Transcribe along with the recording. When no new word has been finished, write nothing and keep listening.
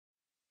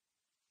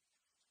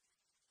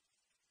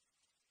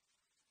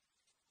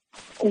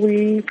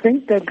We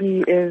think that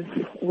he is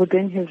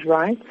within his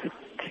rights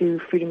to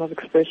freedom of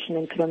expression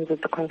in terms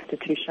of the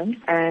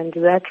Constitution, and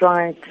that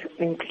right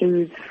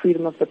includes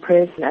freedom of the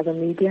press and other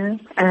media,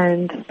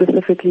 and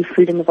specifically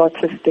freedom of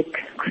artistic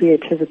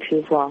creativity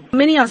as well.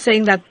 Many are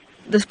saying that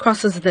this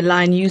crosses the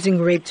line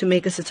using rape to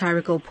make a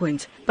satirical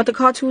point, but the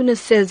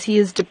cartoonist says he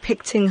is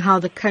depicting how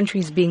the country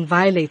is being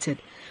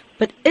violated.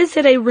 But is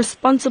it a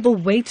responsible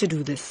way to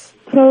do this?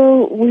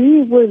 So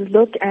we would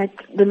look at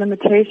the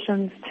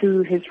limitations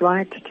to his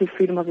right to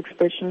freedom of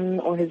expression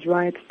or his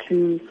right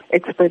to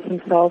express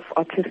himself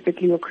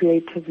artistically or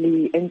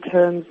creatively in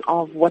terms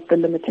of what the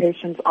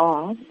limitations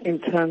are in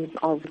terms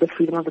of the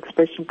freedom of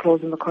expression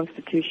clause in the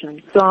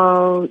Constitution.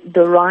 So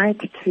the right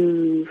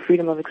to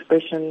freedom of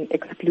expression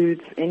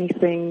excludes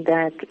anything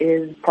that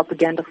is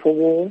propaganda for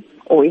war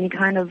or any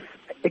kind of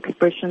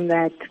expression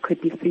that could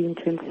be seen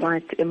to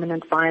incite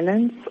imminent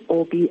violence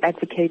or be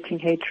advocating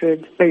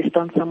hatred based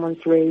on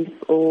someone's race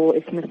or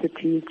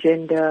ethnicity,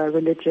 gender,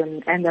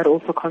 religion, and that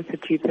also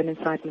constitutes an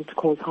incitement to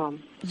cause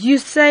harm. You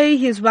say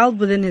he's well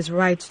within his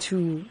right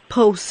to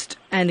post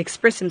and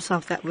express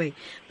himself that way.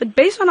 But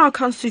based on our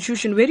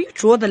Constitution, where do you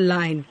draw the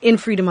line in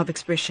freedom of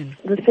expression?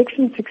 The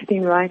Section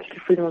 16 right to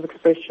freedom of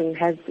expression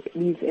has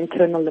these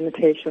internal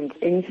limitations.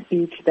 Any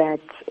speech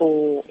that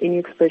or any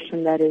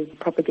expression that is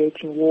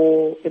propagating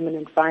war,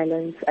 imminent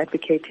violence,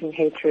 advocating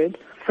hatred.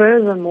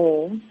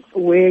 Furthermore,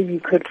 where you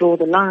could draw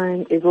the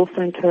line is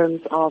also in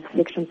terms of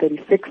Section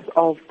 36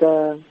 of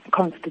the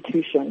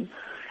Constitution.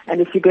 And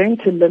if you're going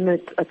to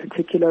limit a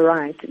particular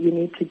right, you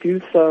need to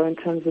do so in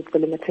terms of the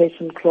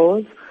limitation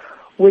clause,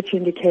 which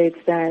indicates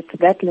that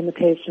that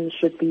limitation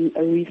should be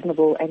a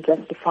reasonable and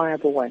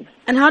justifiable one.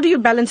 And how do you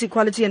balance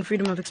equality and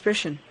freedom of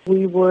expression?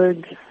 We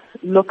would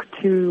look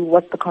to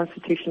what the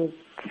Constitution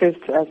says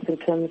to us in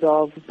terms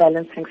of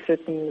balancing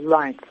certain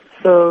rights.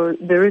 So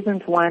there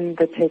isn't one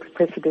that takes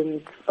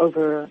precedence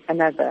over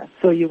another.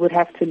 So you would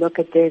have to look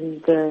at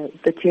then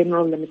the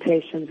general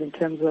limitations in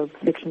terms of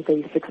Section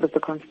 36 of the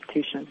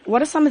Constitution.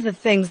 What are some of the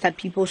things that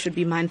people should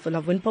be mindful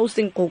of when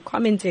posting or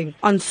commenting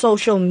on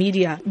social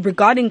media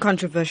regarding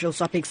controversial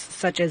topics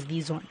such as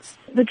these ones?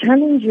 The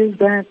challenge is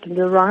that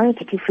the right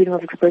to freedom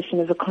of expression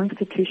is a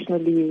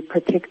constitutionally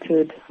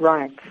protected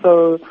right.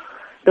 So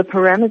the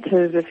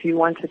parameters, if you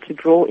wanted to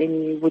draw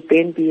any, would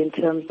then be in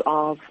terms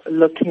of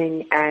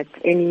looking at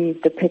any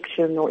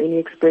depiction or any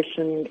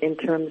expression in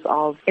terms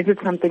of, is it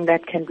something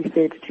that can be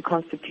said to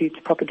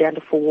constitute propaganda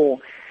for war?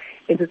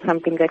 Is it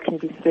something that can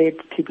be said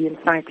to be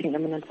inciting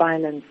imminent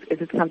violence?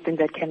 Is it something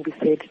that can be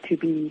said to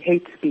be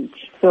hate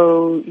speech?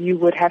 So you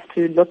would have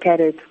to look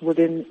at it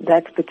within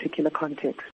that particular context.